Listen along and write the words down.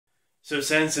So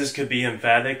sentences could be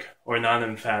emphatic or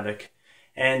non-emphatic.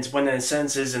 And when a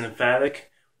sentence is an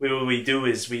emphatic, what we do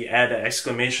is we add an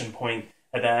exclamation point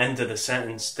at the end of the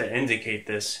sentence to indicate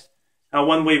this. Now,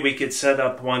 one way we could set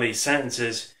up one of these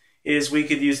sentences is we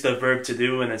could use the verb to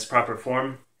do in its proper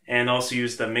form and also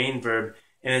use the main verb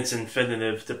in its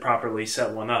infinitive to properly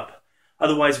set one up.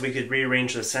 Otherwise, we could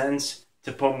rearrange the sentence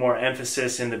to put more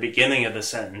emphasis in the beginning of the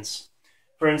sentence.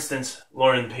 For instance,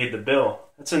 Lauren paid the bill.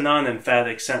 That's a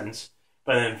non-emphatic sentence,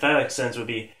 but an emphatic sentence would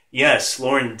be, yes,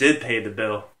 Lauren did pay the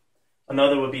bill.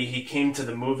 Another would be, he came to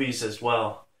the movies as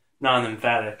well.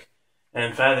 Non-emphatic. An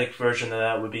emphatic version of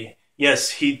that would be, yes,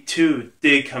 he too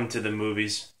did come to the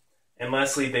movies. And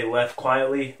lastly, they left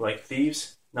quietly like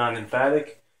thieves.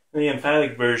 Non-emphatic. And the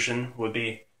emphatic version would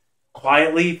be,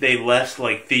 quietly they left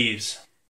like thieves.